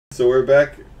So we're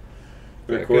back.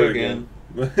 Recording again.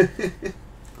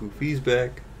 Goofy's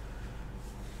back.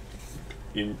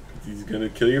 He's gonna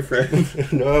kill your friend.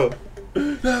 No.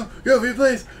 No, Goofy,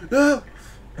 please, no.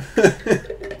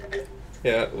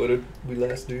 Yeah, what did we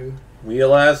last do? We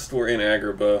last were in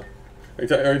Agrabah. Are you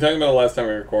talking about the last time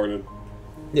we recorded?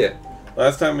 Yeah.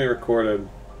 Last time we recorded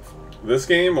this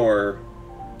game, or?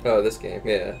 Oh, this game,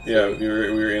 yeah. Yeah, we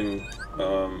were in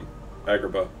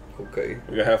Agrabah. Okay.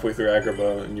 We got halfway through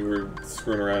Agrabah, and you were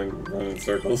screwing around and running in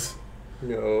circles.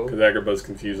 No. Because Agrabah's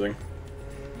confusing.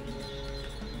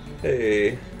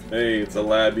 Hey. Hey, it's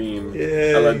Aladdin.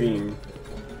 Yay. Aladdin.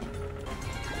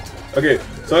 Okay,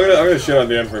 so I'm gonna shit on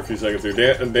Dan for a few seconds here.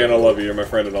 Dan, I love you. You're my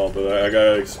friend and all, but I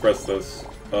gotta express this.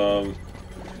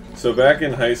 So back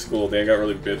in high school, Dan got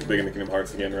really big into Kingdom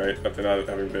Hearts again, right? After not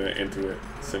having been into it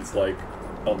since like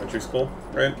elementary school,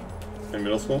 right? In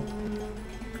middle school.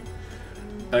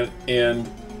 And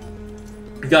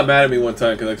he got mad at me one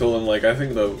time because I told him, like, I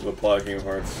think the plot of Kingdom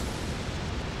Hearts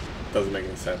doesn't make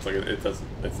any sense. Like, it doesn't.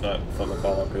 It's not fun to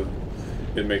follow because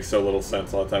it makes so little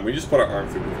sense all the time. We just put our arm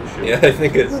through this shit. Yeah, I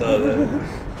think I saw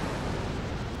that.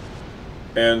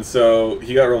 And so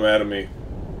he got real mad at me,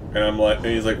 and I'm like, and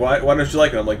he's like, why don't you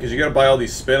like it? I'm like, because you got to buy all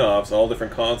these spin-offs on all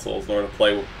different consoles in order to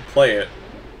play it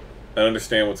and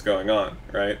understand what's going on,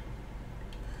 right?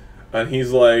 And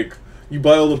he's like, you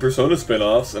buy all the Persona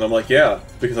spin-offs, and I'm like, yeah,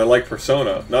 because I like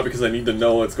Persona, not because I need to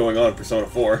know what's going on in Persona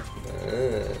 4. I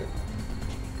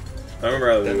remember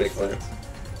how that was makes playing. sense.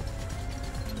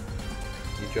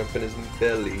 You jump in his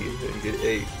belly and get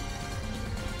ate.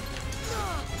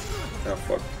 Oh,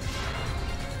 fuck.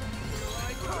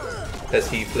 Has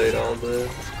he played all the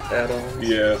add-ons?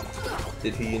 Yeah.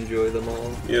 Did he enjoy them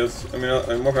all? Yes. I mean,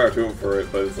 I'm more power to him for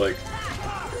it, but it's like,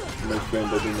 my friend,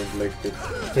 I do not like it.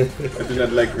 I do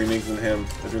not like green eggs and ham.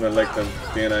 I do not like them.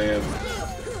 Dan, I am.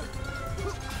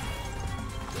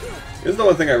 This is the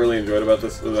one thing I really enjoyed about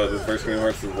this first Kingdom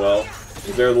Hearts as well.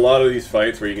 Is there are a lot of these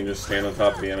fights where you can just stand on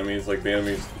top of the enemies. Like, the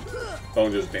enemies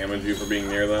don't just damage you for being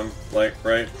near them. Like,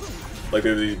 right? Like,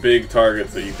 there are these big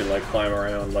targets that you can, like, climb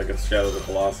around like a Shadow of the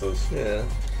Colossus. Yeah.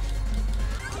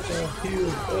 Oh, heal.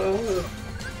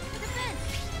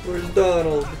 Where's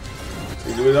Donald?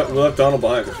 We left Donald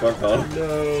behind. Fuck Donald.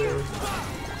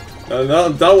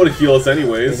 No. Donald would heal us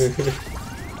anyways.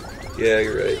 Yeah,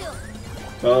 you're right.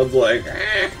 Donald's like...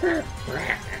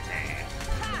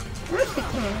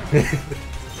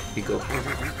 He'd go...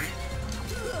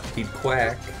 He'd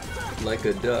quack like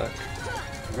a duck. I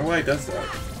don't know why he does that.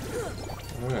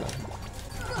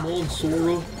 Come on,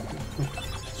 Sora.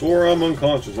 Sora, I'm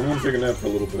unconscious. I'm gonna take a nap for a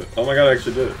little bit. Oh my god, I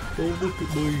actually did it. Oh, look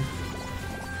at me.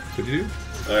 What'd you do?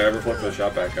 I reflected the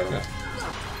shot back at him.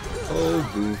 Oh,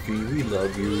 Goofy, we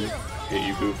love you. Hate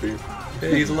you, Goofy.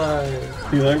 Hey, he's alive.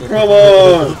 He's like, come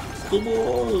on! Come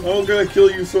on! I'm gonna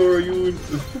kill you, Sora, you...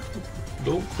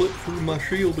 Don't clip through my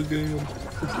shield again.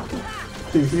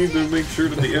 You need to make sure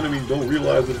that the enemies don't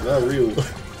realize it's not real.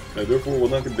 And therefore will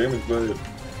not get damaged by it.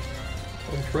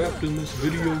 I'm trapped in this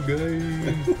video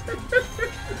game.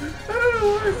 I don't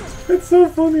know why. It's so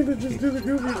funny to just do the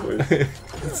Goofy voice.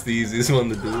 It's the easiest one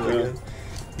to do, I guess.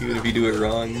 Even if you do it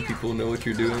wrong, people know what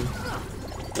you're doing.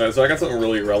 Alright, so I got something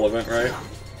really relevant, right?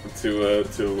 To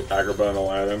Agrabah and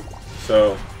Aladdin.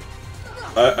 So,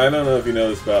 I don't know if you know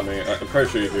this about me. I'm pretty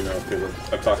sure you do know because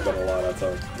I've talked about it a lot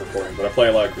outside of recording. But I play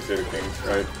a lot of Crusader Kings,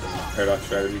 right? Paradox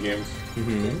strategy games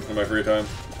in my free time.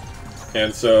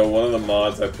 And so one of the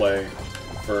mods I play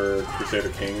for Crusader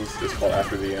Kings is called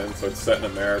After the End. So it's set in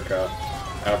America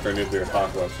after a nuclear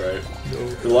apocalypse, right?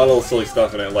 There's a lot of little silly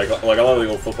stuff in it. Like a lot of the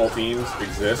old football teams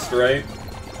exist, right?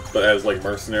 But as like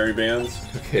mercenary bands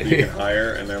that you can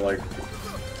hire, and they're like...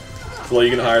 So like,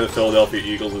 you can hire the Philadelphia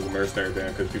Eagles as a mercenary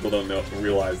band because people don't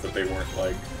realize that they weren't,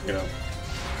 like, you know.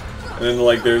 And then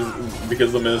like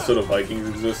because the Minnesota Vikings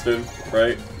existed,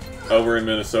 right? Over in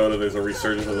Minnesota, there's a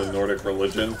resurgence of the Nordic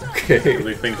religion. So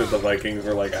they think that the Vikings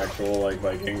are like actual like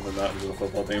Vikings and not just a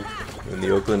football team. And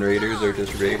the Oakland Raiders are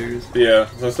just Raiders? Yeah,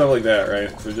 so stuff like that,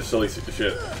 right? So just silly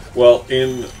shit. Well,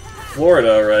 in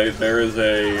Florida, right, there is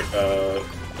a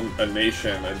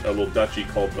nation, a little duchy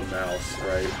called the Mouse,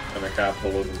 right? And the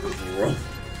capital is in Disney World.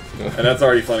 And that's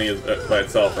already funny by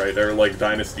itself, right? They're like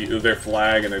dynasty, their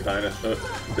flag and their dynasty.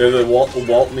 They're the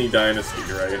Waltney dynasty,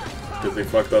 right? Because they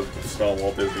fucked up spelling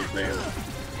Walt Disney's name.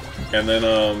 And then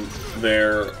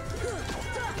their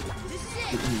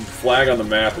flag on the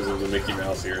map is the Mickey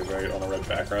Mouse ears, right? On a red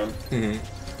background.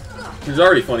 Which is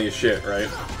already funny as shit, right?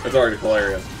 It's already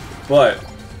hilarious. But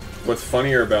what's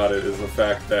funnier about it is the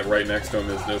fact that right next to him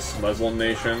is this Muslim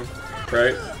nation,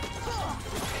 right?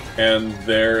 And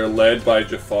they're led by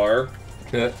Jafar.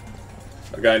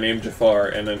 a guy named Jafar,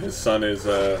 and then his son is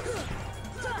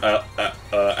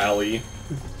Ali.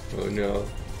 Oh no.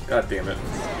 God damn it.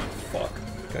 Fuck.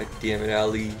 God damn it,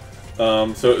 Ali.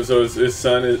 So his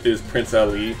son is Prince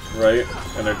Ali, right?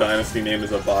 And their dynasty name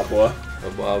is Ababwa.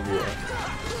 Ababwa.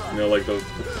 You know, like those.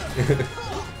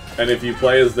 And if you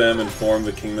play as them and form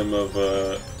the Kingdom of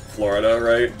Florida,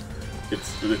 right?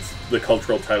 It's the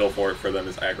cultural title for them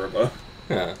is Agrabah.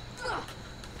 Huh.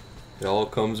 It all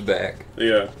comes back.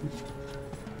 Yeah.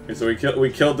 Okay, so we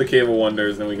killed the Cave of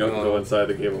Wonders, and we go inside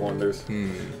the Cave of Wonders.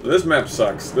 This map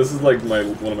sucks. This is like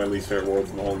one of my least favorite worlds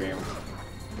in the whole game.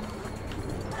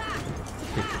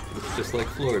 It's just like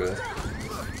Florida.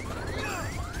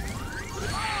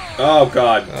 Oh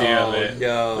god damn it!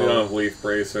 No. We don't have Leaf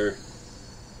Bracer.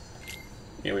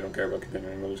 Yeah, we don't care about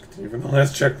continuing. We'll just continue from the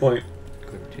last checkpoint.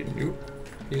 Continue.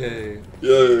 Yay.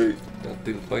 Yay! Got to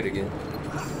do the fight again.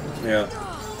 Yeah,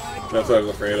 that's what I was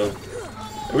afraid of.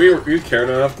 We cared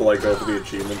enough to like go for the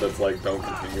achievement that's like don't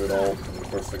continue at all in the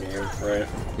course of the game, right?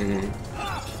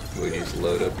 Would you just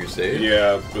load up your save?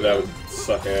 Yeah, but that would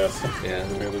suck ass. Yeah.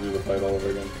 We have to do the fight all over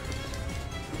again.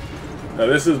 Now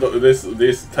this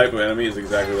type of enemy is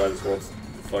exactly why this world's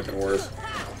fucking worse.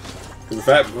 Because the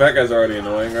fat guys are already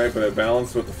annoying, right? But it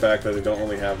balanced with the fact that they don't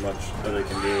really have much that they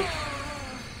can do.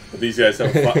 But these guys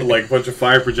have like a bunch of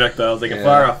fire projectiles. They can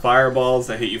fire off fireballs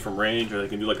that hit you from range, or they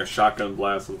can do like a shotgun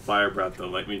blast with fire breath that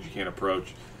like means you can't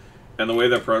approach. And the way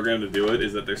they're programmed to do it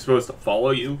is that they're supposed to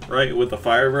follow you, right, with the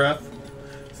fire breath,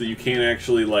 so you can't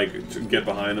actually like get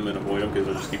behind them and avoid them because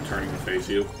they'll just keep turning to face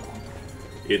you.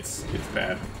 It's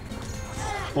bad.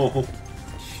 Oh.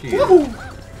 Shit.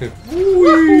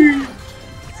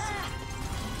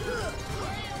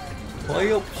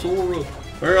 Fly up, Sora.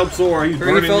 Where up, Sora? He's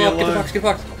burning me alive. Get the box, get the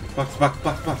box. Box.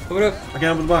 Open up. I can't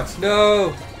open the box.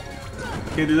 No.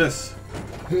 Can't do this.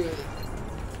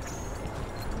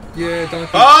 Yeah,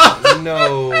 Donkey. Ah!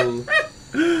 No. I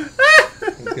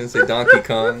was gonna say Donkey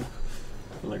Kong.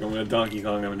 Like I'm gonna Donkey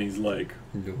Kong him, and he's like,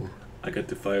 No. I got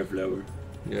the fire flower.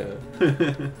 Yeah.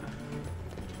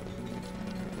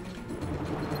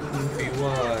 Goofy,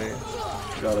 why?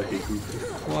 God, I hate Goofy.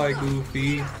 Why,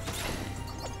 Goofy?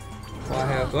 Why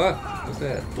have what? What's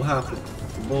that? What happened?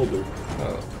 It's a boulder.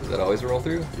 Oh, does that always roll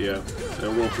through? Yeah,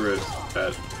 it'll roll through it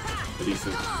at a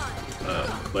decent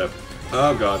clip.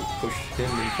 Oh god. Push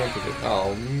him in front of it.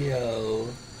 Oh no.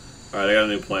 Alright, I got a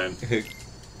new plan.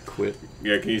 Quit.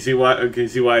 Yeah, can you see why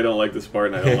I don't like this part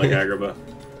and I don't like Agrabah?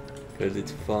 Because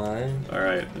it's fun.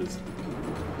 Alright,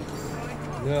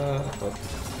 No.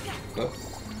 Oh.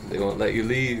 They won't let you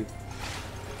leave.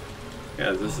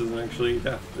 yeah, this isn't actually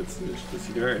death. It's just the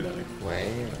secret area down here. Wow.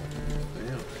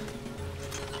 Yeah.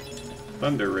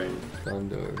 Thunder Rain.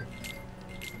 Thunder.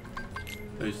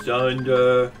 There's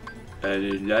thunder, and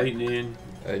there's lightning.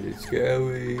 And it's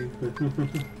scary.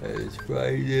 And it's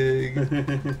frightening.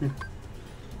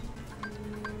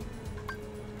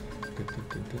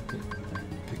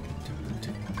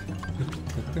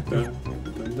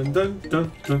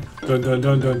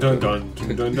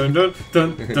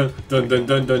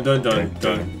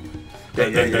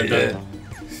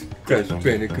 Crash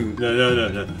Bandicoot. No.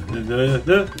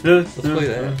 Let's play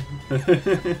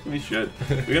that. We should.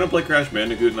 We're gonna play Crash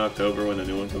Bandicoot in October when the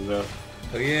new one comes out.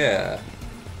 Oh yeah.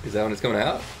 Is that when it's coming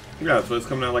out? Yeah, so it's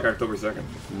coming out like October 2nd.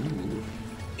 Ooh.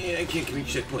 Yeah, I can't give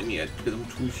checkpoint yet because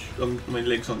my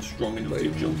legs aren't strong enough My to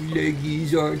jump.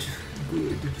 leggies aren't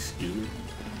good. Excuse me.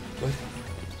 What?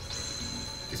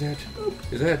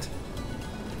 Is that?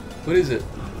 What is it?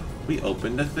 We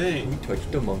opened the thing. We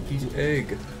touched the monkey's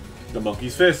egg. The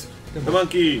monkey's fist. The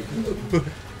monkey.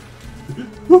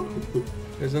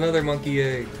 There's another monkey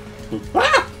egg.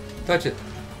 Ah! Touch it.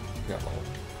 No,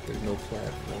 there's no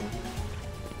platform.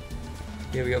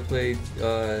 Yeah, we gotta play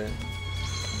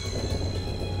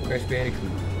Crash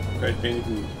Bandicoot. Crash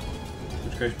Bandicoot.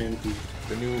 Which Crash Bandicoot?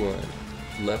 The new one.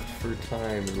 Left for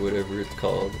Time or whatever it's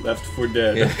called. Left 4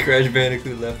 Dead. Yeah, Crash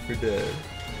Bandicoot Left for Dead.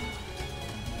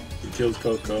 He kills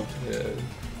Coco. Yeah.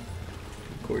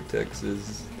 Cortex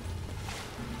is,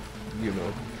 you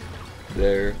know,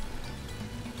 there.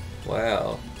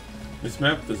 Wow. This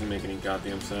map doesn't make any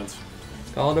goddamn sense.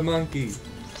 Call the monkey.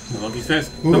 The monkey's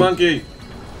fist. Ooh. The monkey.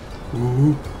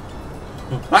 Ooh.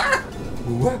 Ah!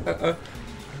 Ooh.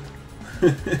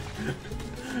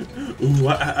 Ooh,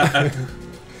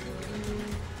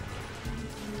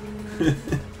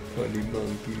 Funny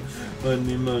monkey.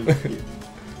 Funny monkey.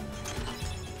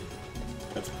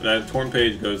 That torn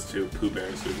page goes to Pooh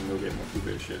Bear, so we can go get more Pooh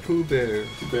Bear shit. Pooh Bear.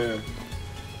 Pooh Bear.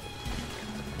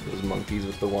 Those monkeys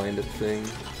with the wind-up thing.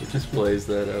 It just plays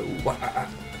that out.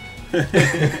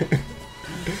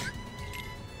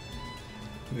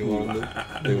 They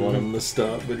want him to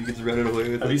stop, but he gets running away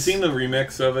with it. Have you seen the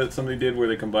remix of it somebody did where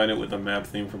they combine it with the map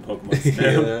theme from Pokemon Snap?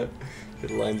 Yeah,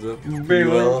 it lines up pretty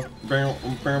well. It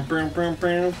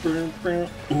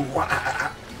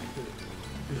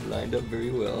lined up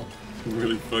very well.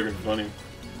 Really fucking funny.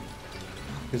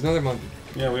 There's another monkey.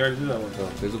 Yeah, we already did that one. Oh,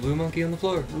 there's a blue monkey on the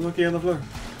floor. A monkey on the floor.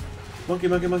 Monkey.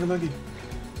 The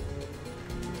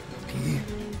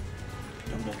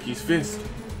monkey's fist.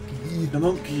 The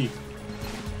monkey.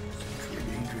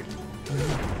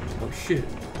 Oh shit.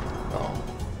 Oh.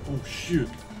 Oh shit.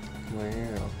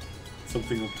 Wow.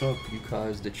 Something up top. You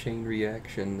caused a chain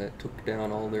reaction that took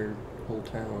down their whole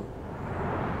town.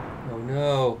 Oh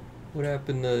no. What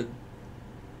happened to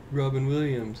Robin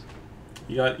Williams?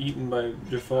 He got eaten by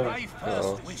Jafar.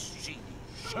 Oh.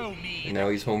 And now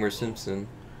he's Homer Simpson.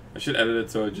 I should edit it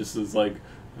so it just is like,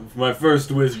 my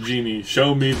first wish, genie,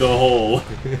 show me the hole.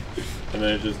 And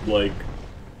then it just like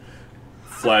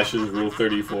flashes Rule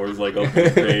 34's like open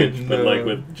the page, No. but like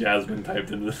with Jasmine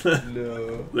typed into the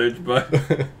No. search bar.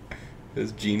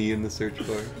 There's Genie in the search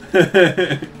bar.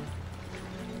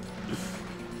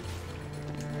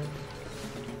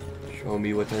 Show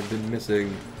me what I've been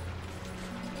missing.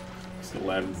 It's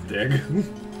Aladdin's dick.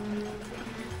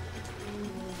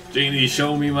 Genie,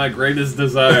 show me my greatest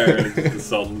desire. It's the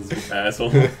Sultan's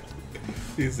asshole.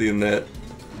 You seen that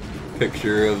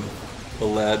picture of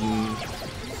Aladdin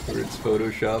where it's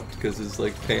photoshopped because his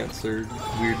like pants are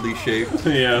weirdly shaped?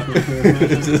 Yeah.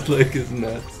 It's just like his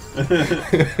nuts.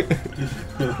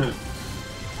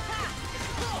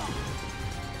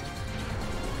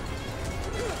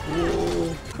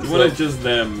 When it's just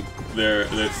them, they're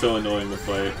so annoying to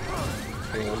fight.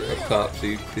 Hang on, up top, so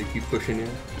they keep pushing you.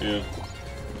 Yeah.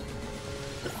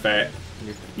 They're fat.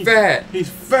 You're fat! He's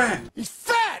fat! He's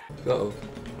fat! Uh-oh.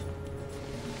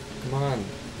 Come on,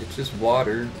 it's just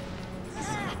water.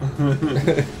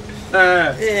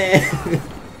 Ah!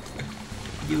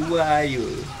 You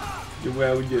wild. The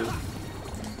Wowder.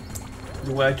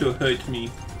 The Wowder hurt me.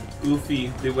 Goofy,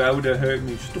 the Wowder hurt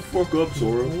me. Shut the fuck up,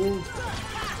 Sora.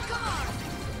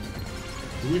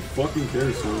 Who fucking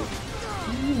cares, Sora?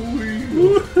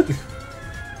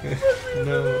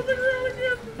 No.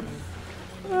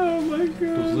 Oh my god.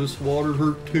 Does this water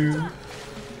hurt too?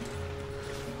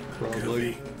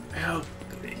 Probably. Help.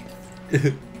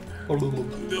 Probably.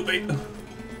 Goofy.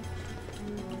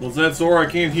 What's that, Sora?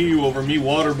 I can't hear you over me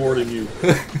waterboarding you.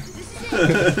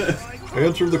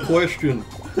 Answer the question.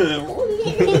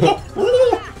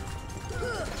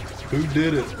 Who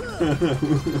did it?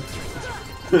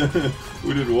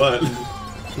 Who did what?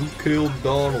 Who killed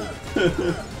Donald?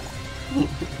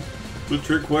 The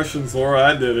trick question, Sora.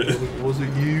 I did it. Was it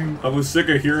you? I was sick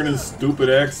of hearing his stupid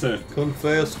accent.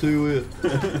 Confess to it.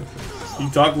 He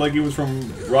talked like he was from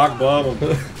Rock Bottom.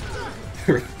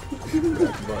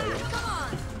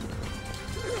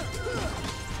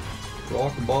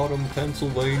 Rock Bottom,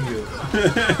 Pennsylvania.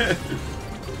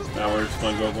 Now where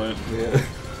SpongeBob went. Yeah.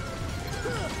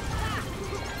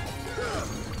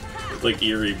 It's like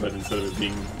Erie, but instead of it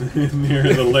being near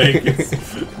the lake, it's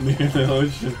near the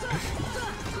ocean.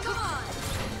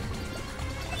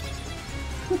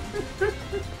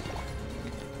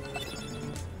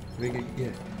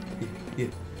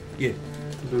 Yeah.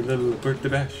 The little birthday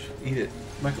bash. Eat it.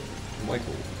 Michael.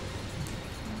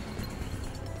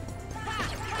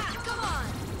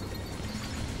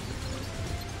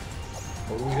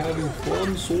 Are we having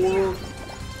fun, Sora?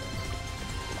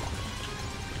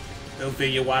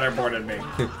 Goofy, you waterboarded me.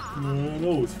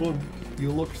 No, it's fun.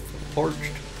 You look parched.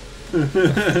 You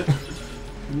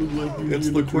look like you It's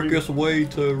need the a drink. quickest way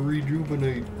to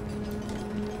rejuvenate.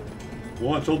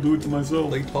 Watch, I'll do it to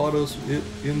myself. They taught us it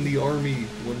in the army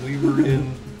when we were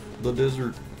in the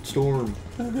desert storm.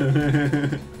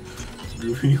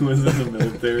 Goofy was in the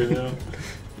military now.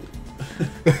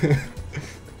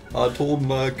 I told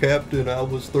my captain I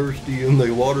was thirsty and they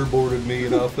waterboarded me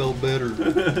and I felt better.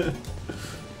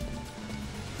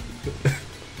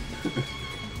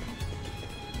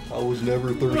 I was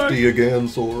never thirsty again,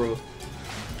 Sora.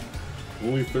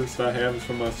 Only thirst I have is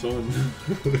for my son.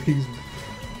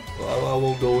 I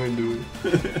won't go into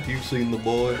it. You've seen the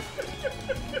boy.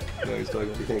 No, he's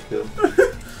talking to Hank Hill.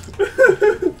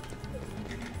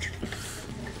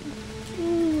 Oh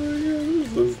my god, this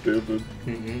is so stupid.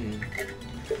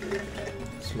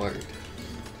 Smart.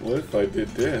 What if I did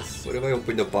this? What if I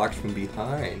opened the box from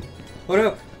behind? What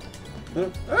up?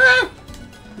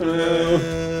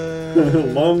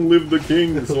 Long live the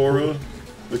king, Sora.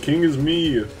 The king is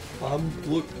me.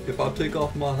 Look, if I take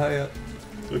off my hat,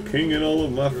 The king and all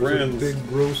of my there's friends. a big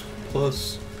gross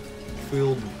pus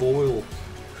filled boil.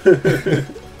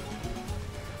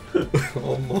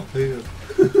 On my head.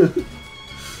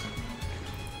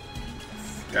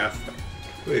 Disgusting.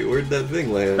 Wait, where'd that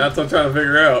thing land? That's what I'm trying to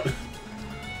figure out. The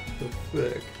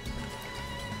fuck?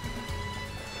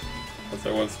 That's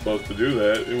I wasn't supposed to do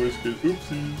that. It was just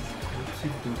oopsies.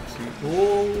 Oopsie doopsie.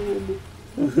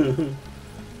 Oh.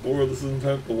 Or this is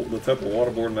the type of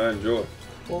waterboarding I enjoy.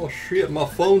 Oh shit, my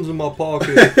phone's in my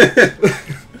pocket.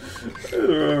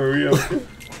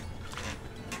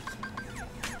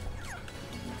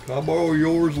 Can I borrow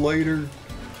yours later?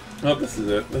 Oh, this is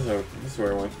it. This is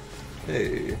where I went.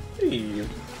 Hey. Hey.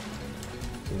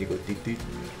 And you go deep deep.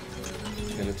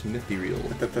 And it's Mythyreal.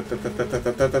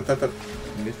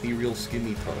 Mythyreal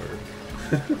Scimitar.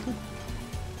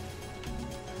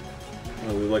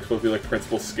 Oh, is it like supposed to be like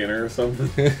Principal Skinner or something?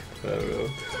 I don't know.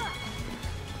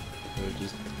 I'm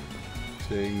just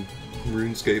saying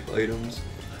RuneScape items.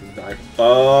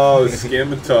 Oh,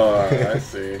 Scimitar. I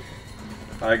see.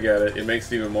 I get it. It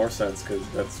makes even more sense because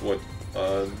that's what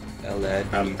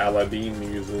Aladdin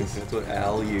uses. That's what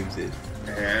Al uses.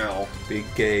 Ow. Big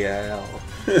gay Al.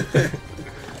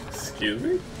 Excuse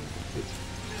me?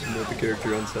 Isn't that the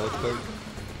character on South Park?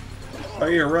 Oh,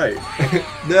 you're right.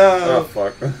 No! Oh,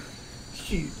 fuck.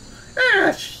 Shit.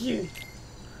 Ah, shit.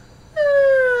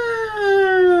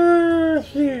 Ah,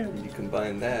 shit. You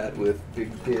combine that with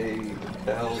Big Gay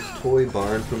Al's toy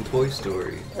barn from Toy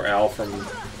Story. Or Al from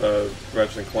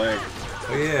Ratchet and Clank.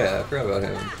 Oh yeah, I forgot about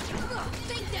him.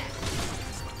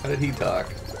 How did he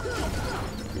talk?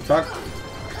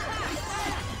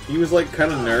 He was like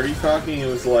kind of nerdy talking. It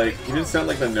was like he didn't sound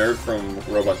like the nerd from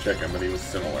Robot Chicken, but he was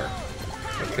similar.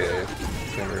 Okay,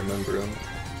 can't remember him.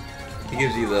 He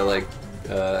gives you the like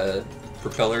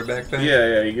propeller backpack.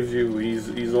 Yeah. He gives you. He's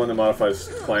the one that modifies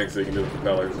Clank so you can do the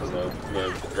propellers and the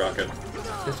rocket.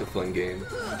 It's a fun game.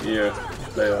 Yeah,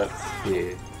 say that.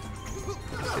 Yeah.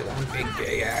 He said, I'm Big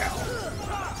Gay Al.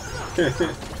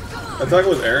 I talked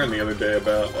with Aaron the other day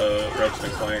about Ratchet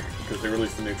and Clank because they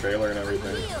released a new trailer and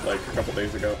everything like a couple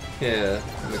days ago. Yeah,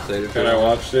 I'm excited for it. And I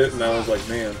watched it and I was like,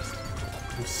 man,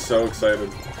 I'm so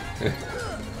excited. Then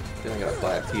I gotta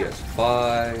buy a PS5.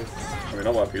 I mean,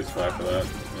 I'll buy PS5 for that.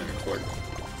 Quick.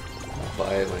 I'll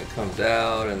buy it when it comes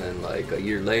out, and then like a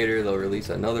year later they'll release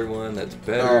another one that's Oh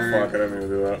better. fuck! I didn't even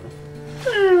do that.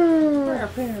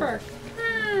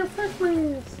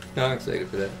 No, I'm excited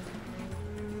for that.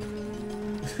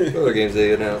 What other games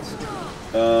they announced?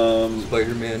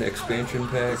 Spider-Man expansion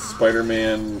pack.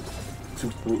 Spider-Man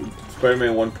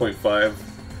 1.5.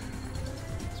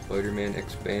 Spider-Man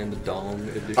Expand Dawn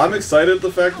Edition. I'm excited at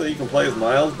the fact that you can play as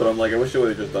Miles, but I'm like, I wish it would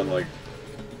have just done like.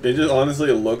 It just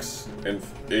honestly, it looks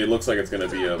like it's gonna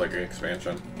be like an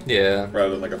expansion. Yeah.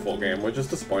 Rather than like a full game, which is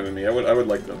disappointing me. I would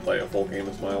like to play a full game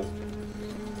as Miles,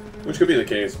 which could be the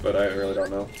case, but I really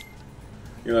don't know.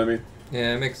 You know what I mean?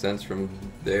 Yeah, it makes sense from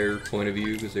their point of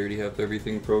view because they already have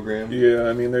everything programmed. Yeah,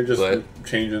 I mean they're just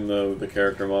changing the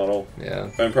character model. Yeah.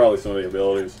 And probably some of the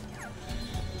abilities.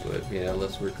 But yeah,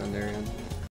 let's work on their end.